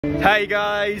Hey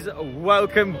guys,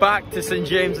 welcome back to St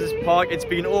James's Park. It's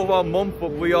been over a month,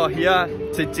 but we are here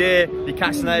today.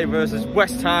 Newcastle United versus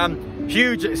West Ham.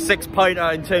 Huge 6-pointer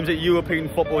in terms of European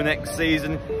football next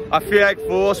season. I feel like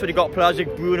for us, when you've got players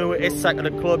like Bruno, Isak at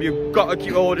the club, you've got to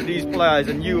keep hold of these players,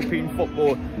 and European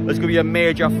football is going to be a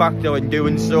major factor in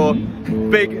doing so.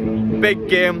 Big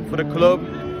game for the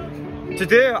club.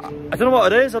 Today, I don't know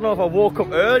what it is. I don't know if I woke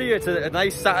up early. It's a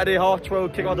nice Saturday,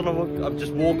 12:30 kick. I don't know if I've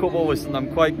just woke up always and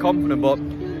I'm quite confident, but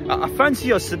I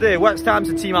fancy us today. West Ham's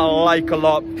a team I like a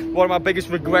lot. One of my biggest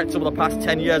regrets over the past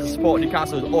 10 years of supporting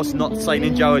Newcastle was us not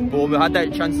signing Jared Bowen. We had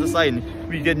that chance to sign,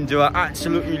 we didn't do it. I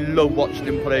absolutely love watching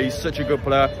him play. He's such a good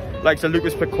player. Like to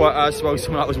Lucas Paqueta as well,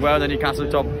 someone that was wearing the Newcastle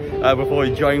top before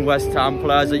he joined West Ham.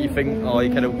 Players that you think, oh,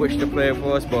 you kind of wish to play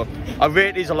for us, but I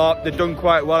rate these a lot. They've done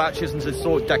quite well actually since they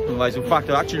sort Declan Rice. In fact,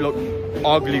 they actually look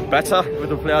arguably better with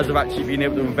the players have actually been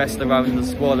able to invest around in the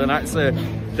squad, and that's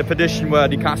the position where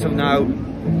Newcastle now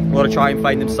want to try and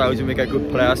find themselves and make a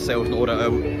good player sales in order to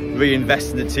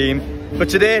reinvest in the team. But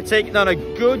today, taking on a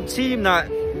good team that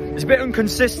is a bit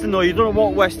inconsistent though. You don't know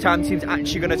what West Ham team's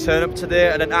actually going to turn up today,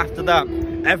 and then after that,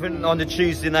 Everton on the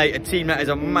Tuesday night, a team that is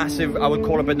a massive, I would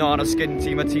call a banana skin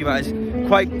team, a team that is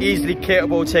quite easily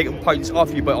capable of taking points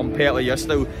off you, but on paper you're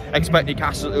still expecting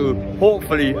Newcastle to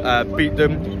hopefully beat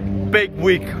them. Big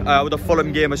week with the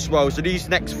Fulham game as well, so these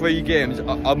next 3 games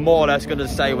are more or less going to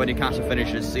say when Newcastle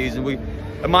finishes this season.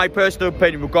 In my personal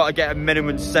opinion, we've got to get a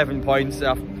minimum 7 points.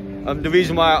 The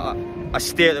reason why I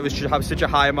state that we should have such a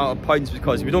high amount of points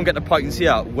because if we don't get the points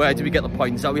here, where do we get the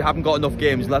points? That we haven't got enough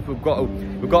games left. We've got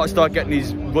to start getting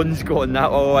these runs going now,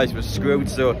 otherwise we're screwed.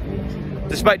 So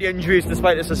despite the injuries,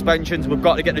 despite the suspensions, we've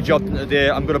got to get the job done today.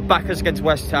 I'm going to back us against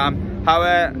West Ham.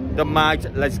 However, the Mags,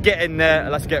 let's get in there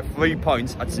and let's get 3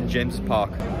 points at St James's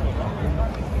Park.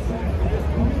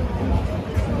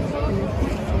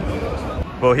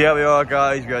 Well, here we are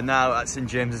guys, we are now at St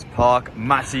James's Park.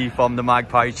 Matty from the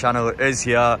Magpie channel is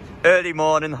here. Early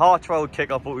morning, 12:30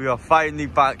 kick-off, but we are finally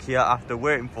back here after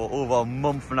waiting for over a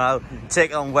month now.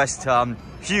 Taking on West Ham.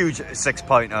 Huge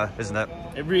 6-pointer, isn't it?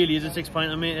 It really is a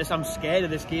 6-pointer, mate. I'm scared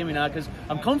of this game, you know, because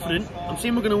I'm confident. I'm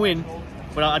saying we're going to win,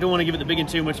 but I don't want to give it the big one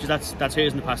too much because that's hurt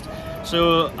us in the past.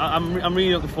 So I'm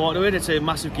really looking forward to it. It's a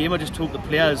massive game. I just hope the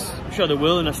players, I'm sure they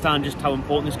will understand just how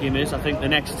important this game is. I think the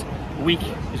next week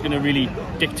is going to really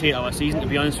dictate our season, to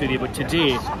be honest with you. But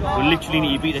today, we literally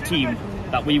need to beat the team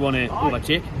that we want to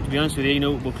overtake. To be honest with you,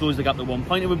 we'll close the gap to 1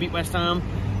 point if we beat West Ham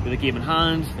with a game in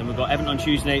hand. Then we've got Everton on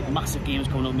Tuesday night. Massive games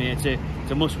coming up, mate.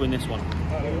 It's a must win this one.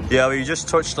 Yeah, well, you just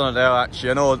touched on it there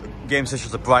actually. I know games such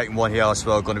as the Brighton one here as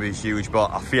well are going to be huge,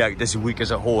 but I feel like this week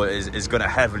as a whole is going to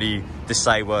heavily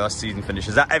decide where our season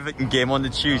finishes. That Everton game on the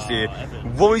Tuesday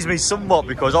worries me somewhat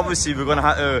because obviously we're going to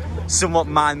have to somewhat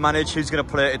manage who's going to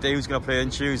play today, who's going to play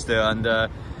on Tuesday, and I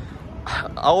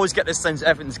always get this sense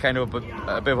Everton's kind of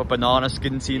a bit of a banana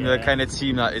skin team. They're the kind of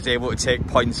team that is able to take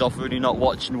points off when you're not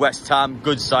watching. West Ham,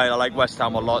 good side. I like West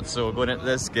Ham a lot, so going into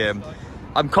this game,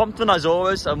 I'm confident as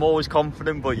always. I'm always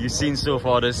confident, but you've seen so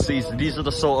far this season, these are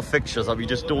the sort of fixtures that we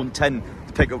just don't tend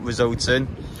to pick up results in.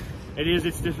 It is,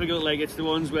 it's difficult. Like, it's the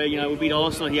ones where, we beat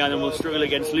Arsenal here and then we'll struggle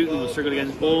against Luton, we'll struggle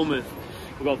against Bournemouth.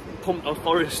 We've got pumped off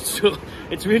Forest, so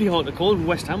it's really hard to call.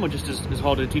 West Ham are just as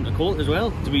hard a team to call as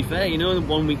well, to be fair.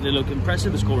 1 week they look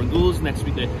impressive, they're scoring goals, next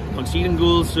week they're conceding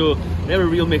goals, so they're a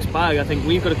real mixed bag. I think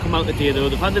we've got to come out today though.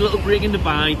 They've had a little break in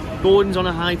Dubai, Gordon's on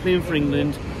a high playing for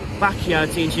England, back here at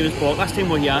St James's Park. Last time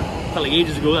we were here, felt like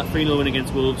ages ago, that 3-0 win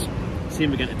against Wolves.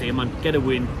 Same again today, man. Get a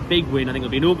win, big win. I think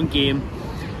it'll be an open game.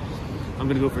 I'm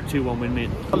going to go for a 2-1 win, mate.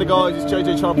 Hello guys, it's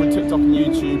JJ Channel from TikTok and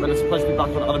YouTube, and it's a pleasure to be back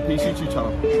on Adam P's YouTube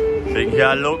channel.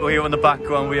 Yeah, local here in the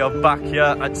background, we are back here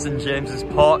at St James's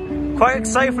Park. Quite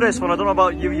excited for this one. I don't know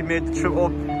about you, you made the trip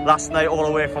up last night all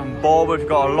the way from Bournemouth. You've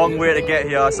got a long way to get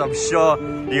here, so I'm sure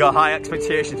you got high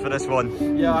expectations for this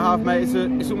one. Yeah, I have, mate.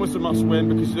 It's almost a must win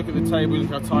because you look at the table, you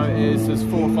look how tight it is. There's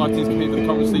 4 or 5 teams competing for the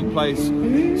Conference League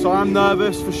place. So I'm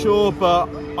nervous for sure, but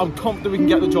I'm confident we can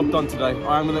get the job done today.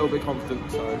 I am a little bit confident,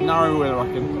 so narrow win, I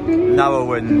reckon. Narrow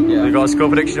win? Yeah. You got a score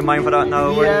prediction in mind for that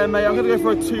narrow win? Yeah, mate, I'm going to go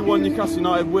for a 2-1 Newcastle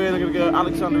United win. I'm going to go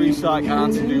Alexander Isak and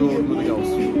Anthony Gordon with the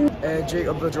goals.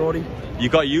 Jacob Bajordi. You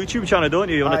got a YouTube channel, don't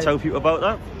you? You want to tell people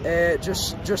about that?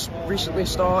 Just recently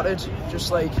started, just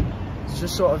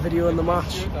sort of videoing the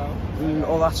match and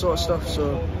all that sort of stuff.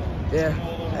 So yeah,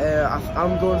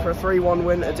 I'm going for a 3-1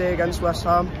 win today against West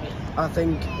Ham. I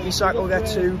think Isak will get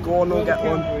 2, Gordon will get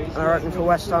 1, and I reckon for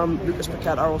West Ham, Lucas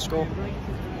Paqueta will score.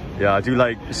 Yeah, I do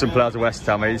like some players of West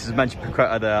Ham. This is mentioned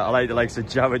Paqueta there. I like the likes of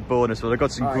Jared Bourne as well. They've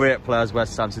got some great players,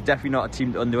 West Ham, so definitely not a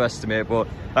team to underestimate. But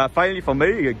finally for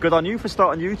me, good on you for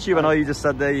starting YouTube. I know you just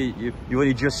said there you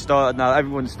only just started now.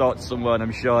 Everyone starts somewhere, and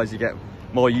I'm sure as you get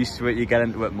more used to it, you get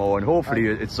into it more, and hopefully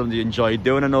it's something you enjoy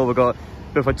doing. I know we've got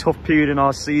a bit of a tough period in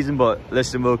our season, but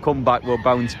listen, we'll come back, we'll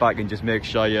bounce back, and just make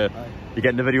sure you're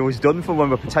getting the videos done for when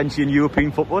we're potentially in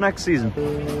European football next season.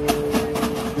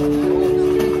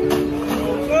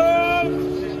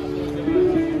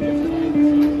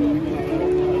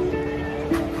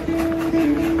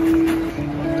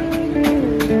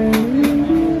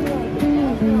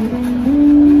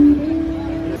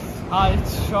 Hi,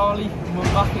 it's Charlie, and we're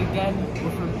back again.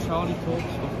 We're from Charlie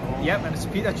Talks. Yep, and it's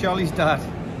Peter, Charlie's dad.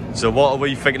 So what are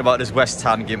we thinking about this West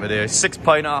Ham game today?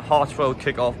 6-pointer, heartfelt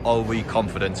kick-off. Are we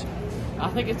confident? I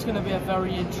think it's going to be a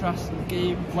very interesting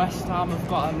game. West Ham have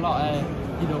got a lot of,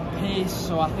 pace,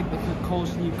 so I think they could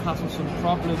cause Newcastle some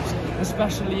problems,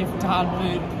 especially if Dan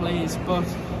Burn plays. But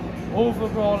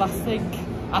overall, I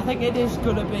think it is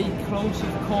going to be close.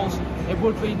 Of course, it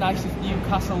would be nice if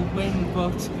Newcastle win,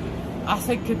 but I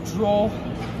think a draw,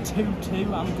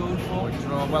 2-2. I'm going for a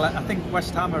draw. Well, I think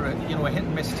West Ham are a hit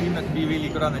and miss team that can be really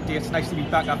good on the day. It's nice to be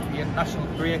back after the international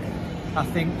break. I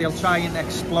think they'll try and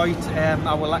exploit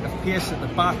our lack of pace at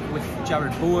the back with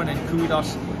Jared Bourne and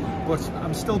Kudos. But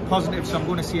I'm still positive, so I'm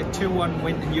going to see a 2-1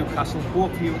 win to Newcastle.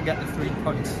 Hopefully we'll get the 3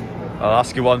 points. I'll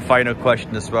ask you one final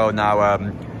question as well now. I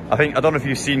don't know if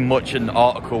you've seen much in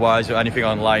article-wise or anything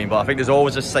online, but I think there's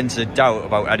always a sense of doubt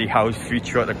about Eddie Howe's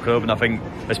future at the club, and I think,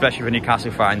 especially for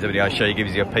Newcastle fans, I'm sure he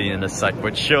gives you opinion in a sec,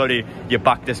 but surely you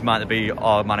back this man to be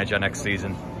our manager next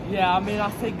season. Yeah, I mean, I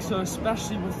think so,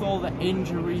 especially with all the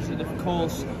injuries and, of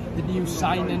course, the new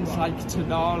signings like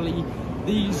Tonali.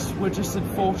 These were just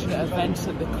unfortunate events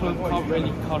that the club can't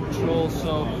really control,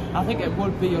 so I think it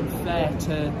would be unfair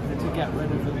to get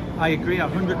rid of him. I agree,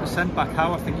 100% back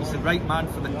Howe. I think he's the right man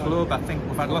for the club. I think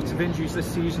we've had lots of injuries this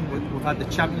season. We've had the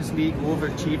Champions League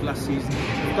overachieved last season.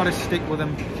 We've got to stick with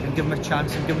him and give him a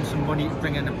chance and give him some money to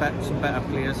bring in some better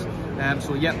players.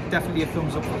 So yeah, definitely a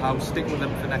thumbs up for Howe. Stick with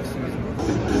him for next season.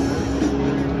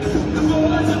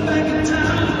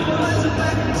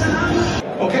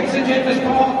 Okay, St James's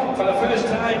Park, for the first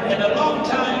time in a long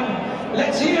time,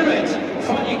 let's hear it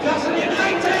for Newcastle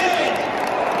United!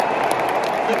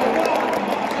 Number 1,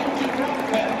 Martin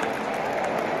Dubravka.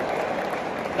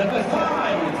 Number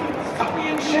 5,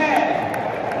 Fabian Schär.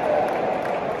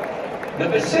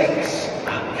 Number 6,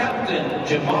 and captain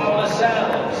Jamal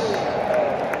Lascelles.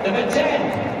 Number 10,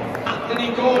 Anthony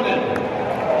Gordon.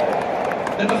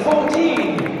 Number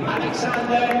 14,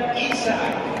 Alexander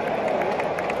Isak.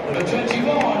 Number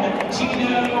 21,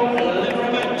 Tino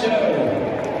Livramento.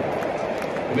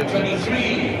 Number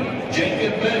 23,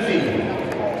 Jacob Murphy.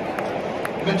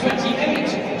 Number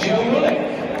 28, Joe Willock.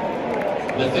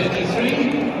 Number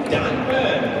 33, Dan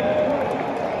Burn.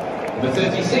 Number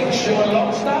 36, Sean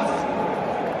Longstaff.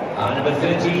 And number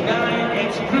 39,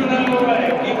 it's Bruno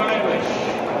Irish.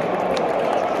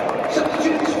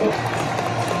 Substitutes for...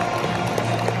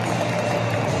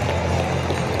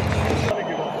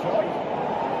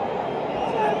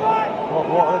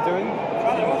 What are they doing?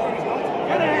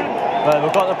 Right,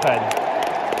 we've got the pen.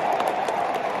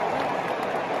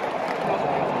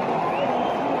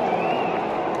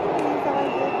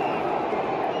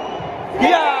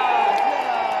 Yeah!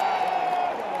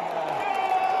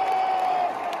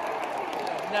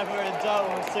 Never in doubt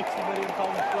with a £60 million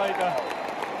striker.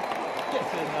 Get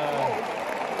in there.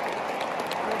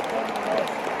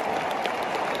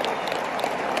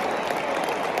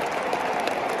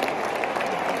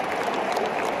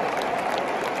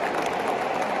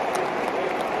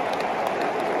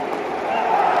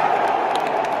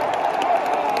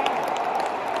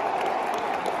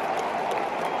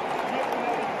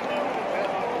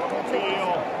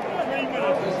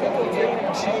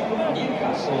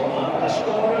 Newcastle, the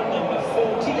scorer number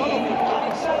 14,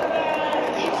 Alexander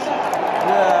Isak.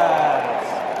 Yes!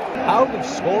 How they've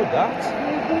scored that?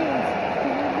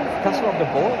 Newcastle have the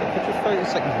ball, the pitch was 30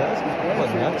 seconds there, so it's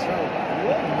good net.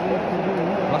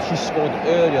 Actually scored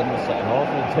earlier in the second half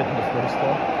than he did in the first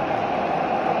half.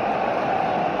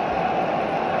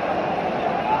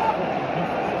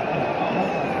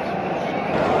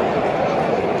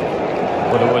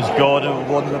 But it was Gordon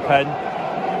who won the pen.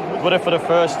 Won it for the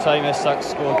first time, Isak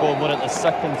scored. Gordon won it the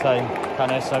second time.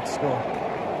 Can Isak score?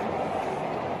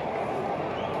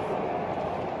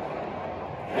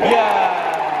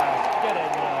 Yeah! Get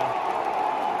in there.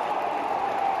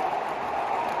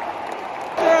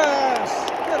 Yes!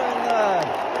 Get in there.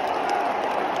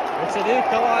 It's an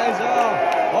equaliser.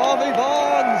 Harvey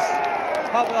Barnes.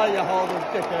 How about you hold those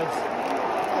dickheads?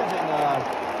 Is it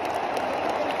now?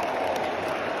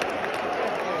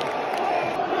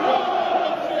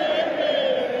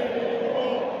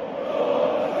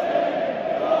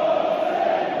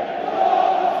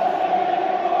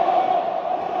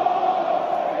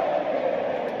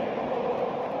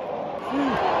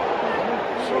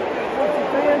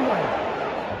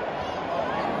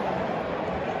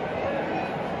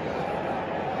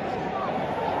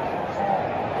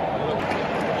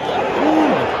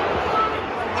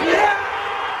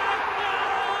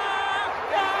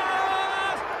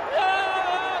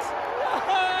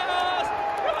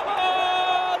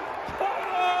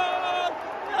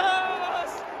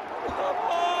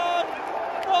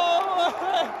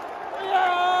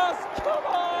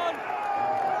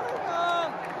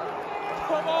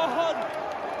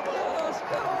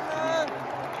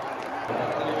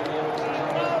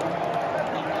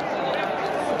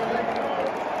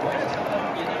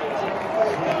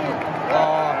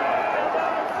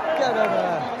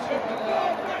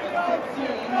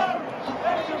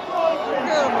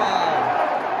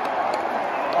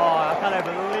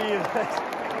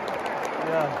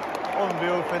 Yeah,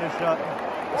 unreal finish that.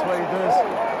 That's what he does.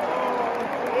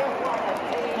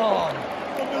 Come on.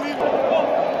 Unbelievable.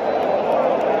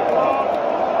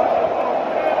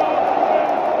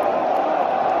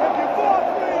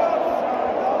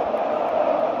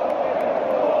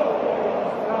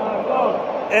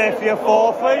 If you're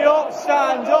 4-3 up,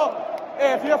 stand up.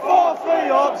 If you're 4-3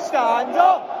 up, stand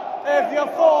up. If you're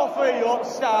 4-3 up,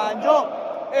 stand up.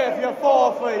 If you're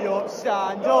 4-3 up,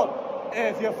 stand up.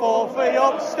 If you're 4-3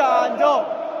 up, stand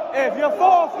up. If you're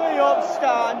 4-3 up,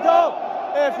 stand up.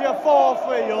 If you're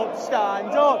 4-3 up,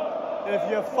 stand up.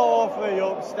 If you're 4-3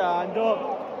 up, stand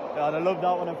up. God, I love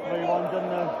that one at 3-1,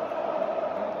 didn't I?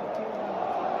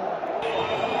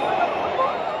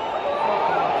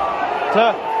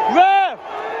 Ref!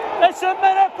 It's a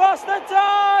minute past the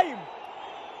time!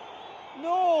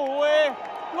 No way!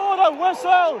 Blow the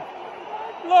whistle!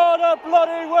 Blow the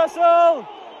bloody whistle!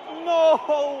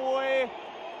 No way!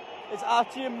 It's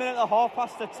actually a minute and a half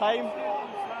past the time.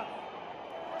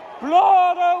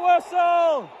 Blow the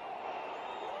whistle!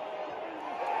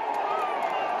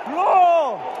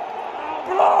 Blow!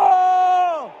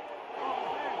 Blow!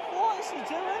 What is he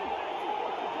doing?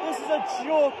 This is a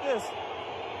joke, this.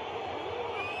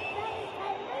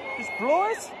 Just blow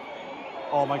it?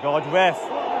 Oh my God, ref!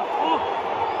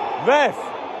 Ref!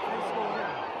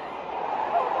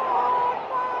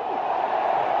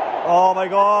 Oh my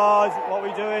God, what are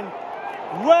we doing?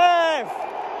 Ref!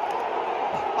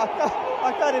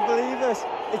 I can't believe this.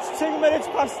 It's 2 minutes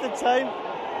past the time.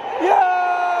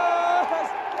 Yes!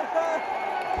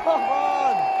 Come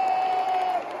on!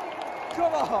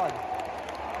 Come on!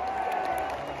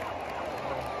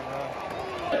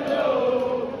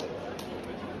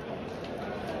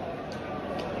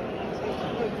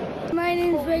 My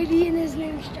name's Brady and his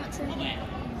name's Jackson.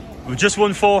 We've just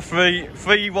won 4-3,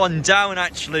 3-1 down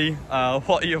actually.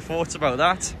 What are your thoughts about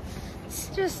that? It's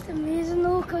just amazing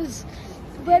though, because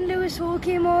when Lewis Hall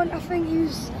came on, I think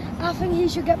he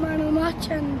should get man of the match,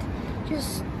 and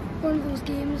just one of those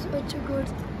games which are good.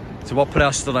 So what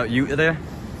player stood out you today?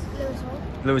 Lewis Hall.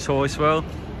 Lewis Hall as well?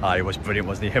 He was brilliant,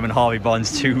 wasn't he? Him and Harvey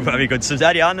Barnes, two very good subs.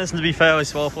 Eddie Anderson, to be fair,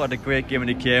 as well, had a great game when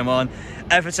he came on.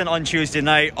 Everton on Tuesday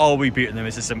night, are we beating them?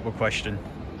 Is a simple question.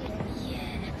 Yeah,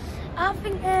 I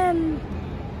think I'm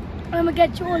gonna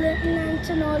get Joe Linton and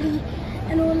Tonali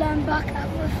and Olan back up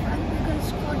with, and we're gonna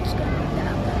squad's gonna look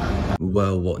that.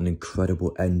 Well, what an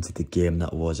incredible end to the game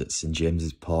that was at St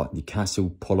James's Park.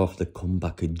 Newcastle pull off the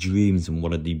comeback of dreams and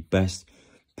one of the best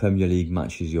Premier League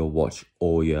matches you'll watch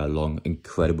all year long.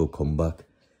 Incredible comeback.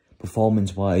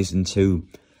 Performance-wise, and too,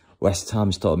 West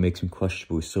Ham started making some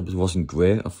questionable subs. Wasn't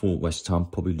great. I thought West Ham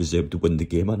probably deserved to win the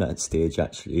game on that stage,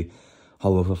 actually.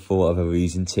 However, for whatever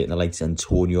reason, taking the likes of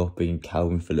Antonio up, bringing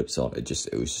Kalvin Philips on, it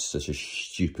was just such a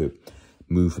stupid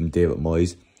move from David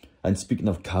Moyes. And speaking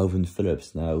of Kalvin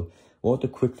Philips now, I want to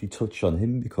quickly touch on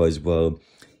him because, well,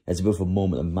 there's a bit of a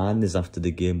moment of madness after the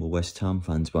game where West Ham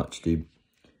fans were actually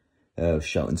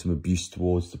shouting some abuse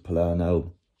towards the player.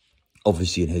 Now,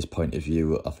 obviously, in his point of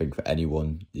view, I think for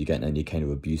anyone, you're getting any kind of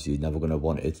abuse, you're never going to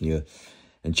want it,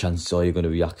 and chances are you're going to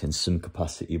react in some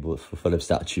capacity. But for Phillips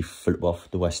to actually flip off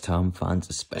the West Ham fans,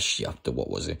 especially after what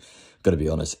was it, got to be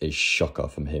honest, a shocker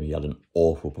from him. He had an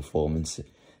awful performance.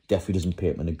 Definitely doesn't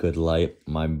paint him in a good light.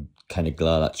 I'm kind of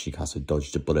glad actually Newcastle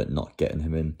dodged a bullet not getting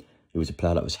him in. He was a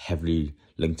player that was heavily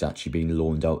linked to actually being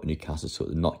loaned out in Newcastle, so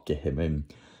to not get him in,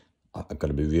 I've got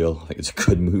to be real, I think it's a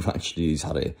good move actually. He's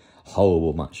had a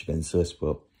horrible match against us,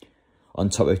 but on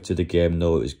topic to the game,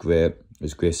 though, it was great. It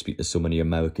was great to speak to so many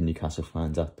American Newcastle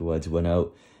fans afterwards. Went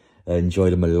out,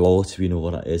 enjoyed them a lot. You know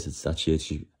what that is. It's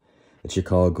actually a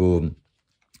Chicago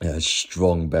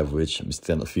strong beverage. I'm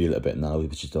starting to feel it a bit now,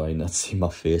 which is why I not see my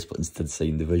face, but instead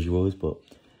seeing the visuals. But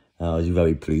I was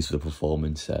very pleased with the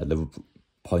performance. The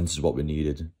points is what we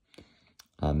needed.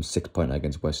 6 points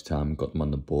against West Ham, got them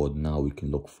on the board. Now we can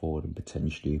look forward and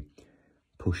potentially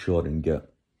push on and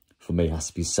get, for me, it has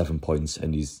to be 7 points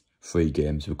in these 3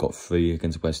 games. We've got 3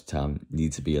 against West Ham,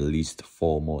 need to be at least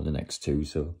 4 more in the next 2.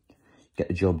 So get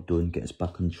the job done, get us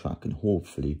back on track, and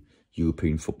hopefully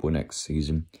European football next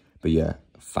season. But yeah,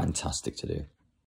 fantastic today.